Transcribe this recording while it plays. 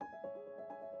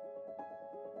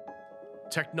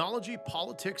Technology,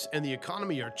 politics, and the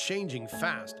economy are changing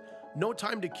fast. No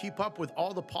time to keep up with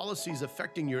all the policies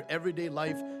affecting your everyday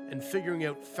life and figuring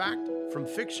out fact from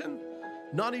fiction?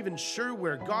 Not even sure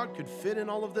where God could fit in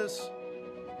all of this?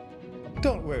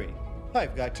 Don't worry,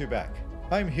 I've got your back.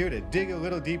 I'm here to dig a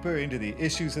little deeper into the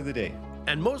issues of the day.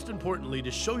 And most importantly,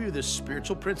 to show you the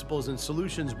spiritual principles and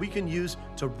solutions we can use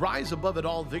to rise above it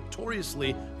all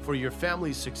victoriously for your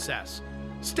family's success.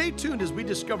 Stay tuned as we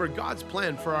discover God's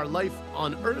plan for our life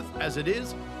on earth as it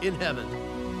is in heaven.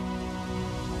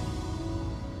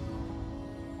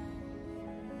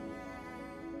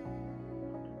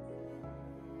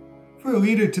 For a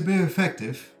leader to be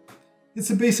effective, it's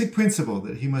a basic principle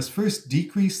that he must first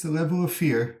decrease the level of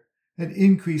fear and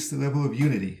increase the level of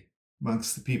unity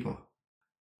amongst the people.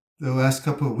 The last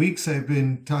couple of weeks I've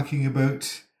been talking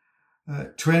about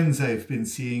trends I've been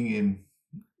seeing in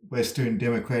Western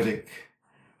democratic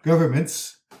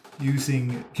governments,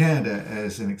 using Canada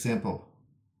as an example.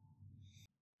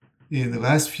 In the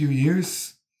last few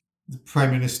years, the Prime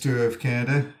Minister of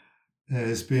Canada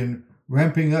has been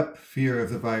ramping up fear of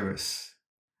the virus,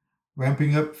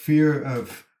 ramping up fear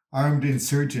of armed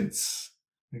insurgents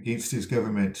against his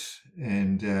government,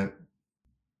 and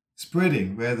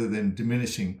spreading rather than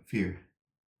diminishing fear.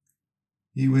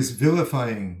 He was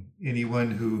vilifying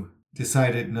anyone who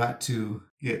decided not to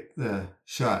get the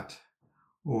shot,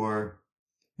 or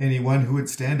anyone who would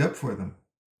stand up for them.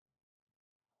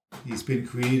 He's been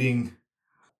creating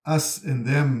us and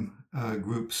them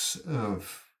groups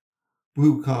of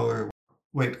blue-collar,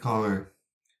 white-collar,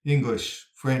 English,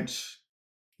 French,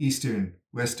 Eastern,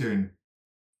 Western,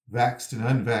 vaxxed and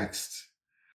unvaxxed.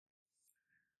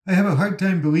 I have a hard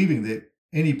time believing that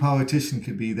any politician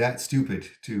could be that stupid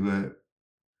to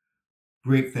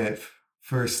break that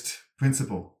first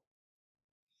principle.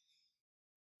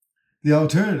 The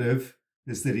alternative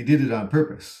is that he did it on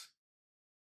purpose.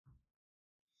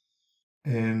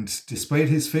 And despite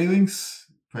his failings,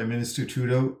 Prime Minister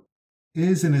Trudeau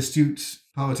is an astute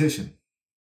politician.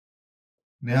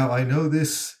 Now, I know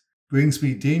this brings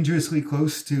me dangerously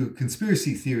close to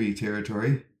conspiracy theory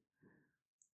territory,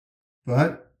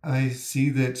 but I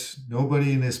see that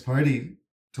nobody in his party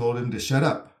told him to shut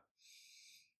up.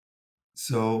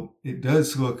 So it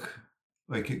does look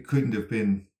like it couldn't have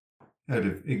been out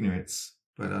of ignorance,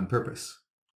 but on purpose,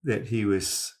 that he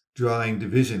was drawing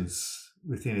divisions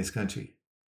within his country.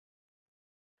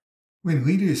 When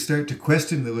leaders start to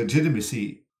question the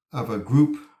legitimacy of a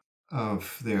group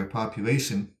of their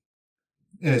population,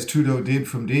 as Trudeau did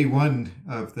from day one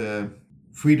of the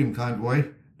Freedom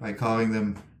Convoy by calling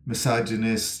them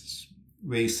misogynist,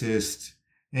 racist,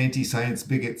 anti-science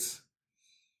bigots,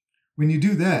 when you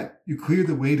do that, you clear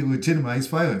the way to legitimize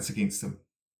violence against them.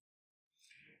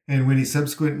 And when he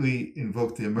subsequently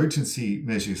invoked the Emergency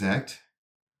Measures Act,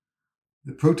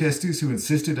 the protesters who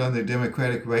insisted on their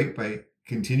democratic right by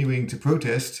continuing to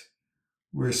protest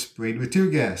were sprayed with tear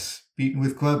gas, beaten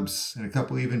with clubs, and a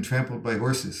couple even trampled by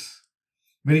horses.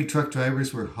 Many truck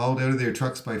drivers were hauled out of their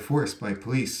trucks by force by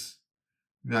police.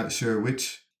 Not sure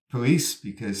which police,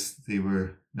 because they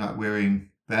were not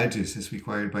wearing badges as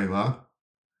required by law,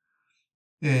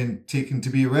 and taken to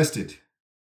be arrested.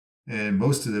 And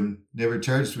most of them never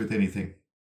charged with anything,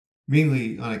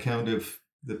 mainly on account of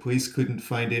the police couldn't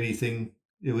find anything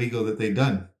illegal that they'd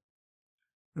done.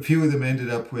 A few of them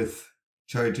ended up with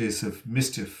charges of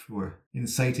mischief or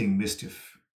inciting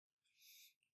mischief,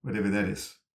 whatever that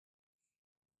is.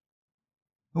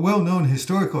 A well-known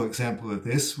historical example of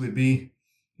this would be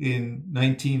in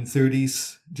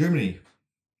 1930s Germany,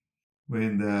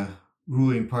 when the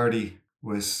ruling party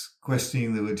was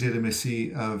questioning the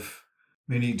legitimacy of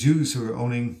many Jews who were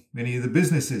owning many of the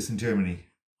businesses in Germany.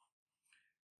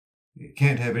 It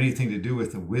can't have anything to do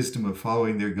with the wisdom of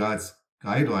following their God's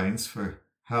guidelines for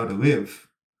how to live,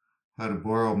 how to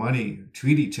borrow money,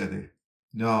 treat each other.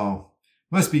 No,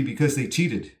 must be because they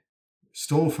cheated,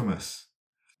 stole from us.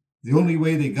 The only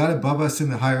way they got above us in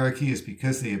the hierarchy is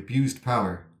because they abused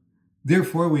power.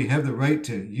 Therefore, we have the right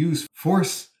to use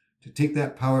force to take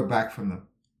that power back from them.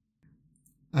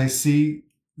 I see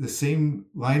the same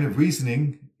line of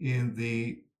reasoning in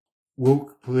the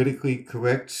woke, politically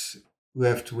correct,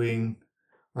 left-wing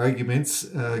arguments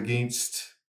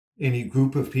against any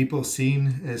group of people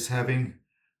seen as having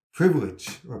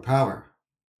privilege or power.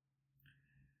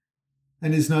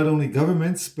 And it's not only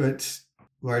governments, but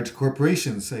large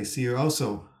corporations I see are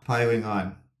also piling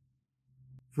on.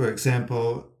 For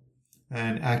example,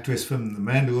 an actress from The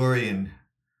Mandalorian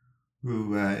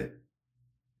who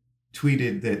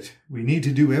tweeted that we need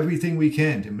to do everything we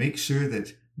can to make sure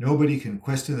that nobody can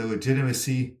question the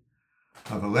legitimacy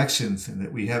of elections and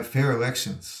that we have fair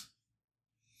elections.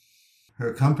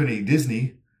 her company,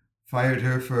 Disney, fired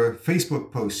her for a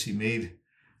Facebook post she made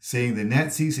saying the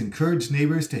Nazis encouraged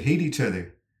neighbors to hate each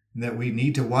other and that we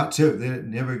need to watch out that it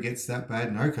never gets that bad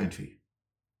in our country.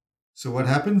 So what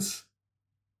happens?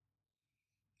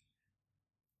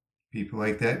 People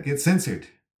like that get censored.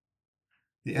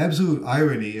 The absolute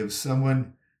irony of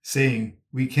someone saying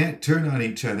we can't turn on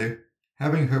each other,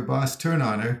 having her boss turn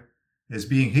on her as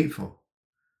being hateful,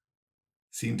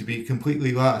 seemed to be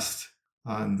completely lost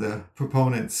on the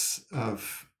proponents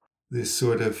of this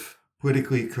sort of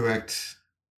politically correct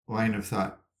line of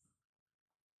thought.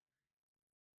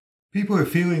 People are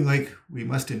feeling like we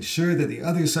must ensure that the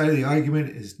other side of the argument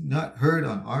is not heard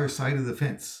on our side of the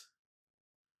fence.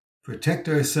 Protect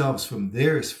ourselves from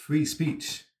their free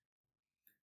speech.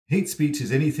 Hate speech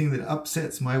is anything that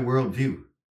upsets my worldview.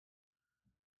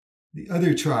 The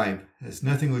other tribe has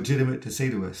nothing legitimate to say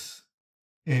to us,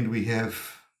 and we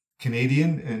have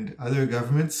Canadian and other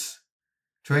governments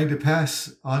trying to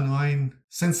pass online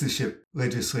censorship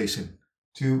legislation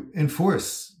to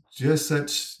enforce just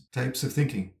such types of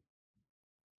thinking.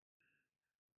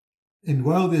 And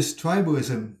while this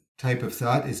tribalism type of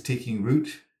thought is taking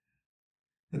root,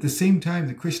 at the same time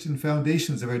the Christian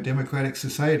foundations of our democratic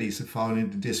societies have fallen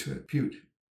into disrepute.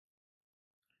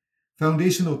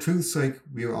 Foundational truths like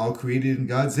we are all created in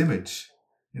God's image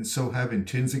and so have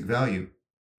intrinsic value.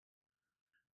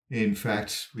 In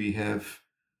fact, we have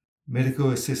medical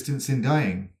assistance in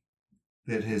dying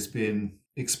that has been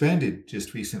expanded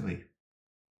just recently.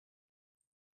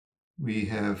 We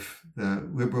have the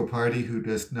Liberal Party who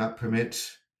does not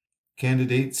permit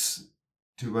candidates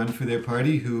to run for their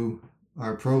party who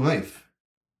are pro-life.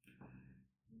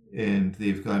 And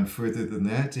they've gone further than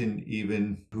that, and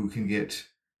even who can get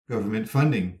government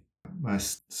funding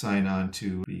must sign on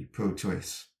to be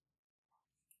pro-choice.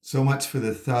 So much for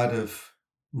the thought of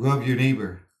love your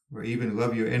neighbor or even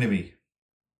love your enemy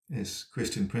as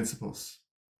Christian principles.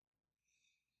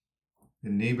 The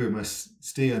neighbor must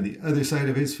stay on the other side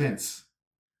of his fence.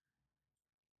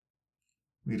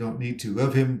 We don't need to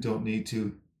love him, don't need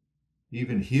to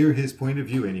even hear his point of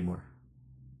view anymore.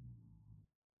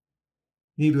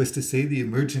 Needless to say, the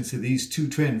emergence of these two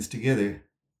trends together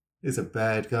is a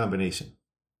bad combination.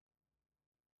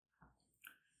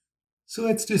 So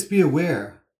let's just be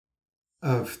aware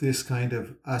of this kind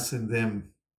of us and them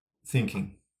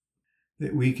thinking,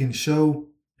 that we can show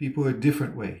people a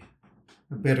different way,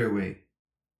 a better way.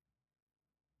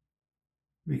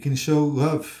 We can show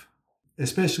love,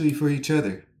 especially for each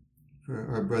other, for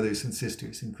our brothers and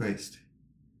sisters in Christ.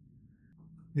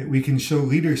 That we can show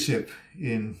leadership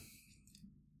in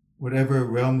whatever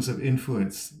realms of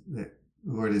influence that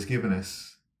the Lord has given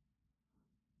us.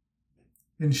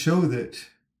 And show that,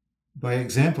 by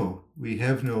example, we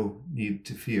have no need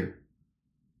to fear.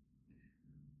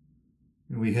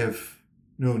 And we have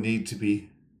no need to be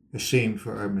ashamed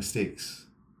for our mistakes.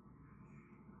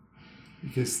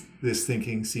 Because this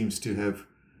thinking seems to have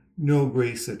no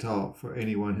grace at all for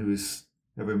anyone who's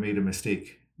ever made a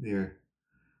mistake. They're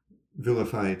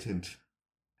vilified and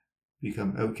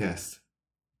become outcast.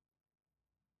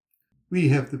 We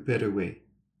have the better way.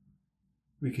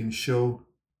 We can show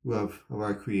love of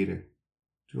our Creator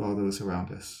to all those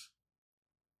around us.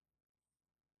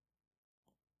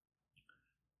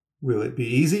 Will it be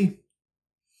easy?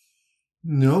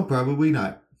 No, probably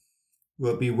not.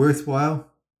 Will it be worthwhile?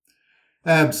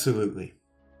 Absolutely.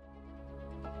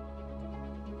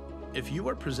 If you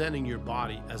are presenting your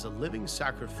body as a living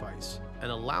sacrifice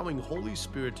and allowing Holy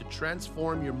Spirit to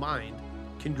transform your mind,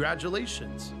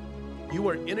 congratulations. You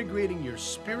are integrating your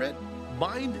spirit,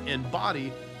 mind, and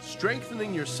body,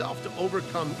 strengthening yourself to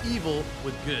overcome evil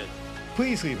with good.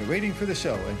 Please leave a rating for the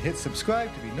show and hit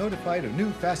subscribe to be notified of new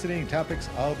fascinating topics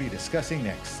I'll be discussing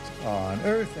next, on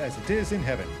earth as it is in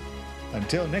heaven.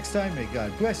 Until next time, may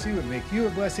God bless you and make you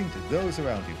a blessing to those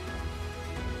around you.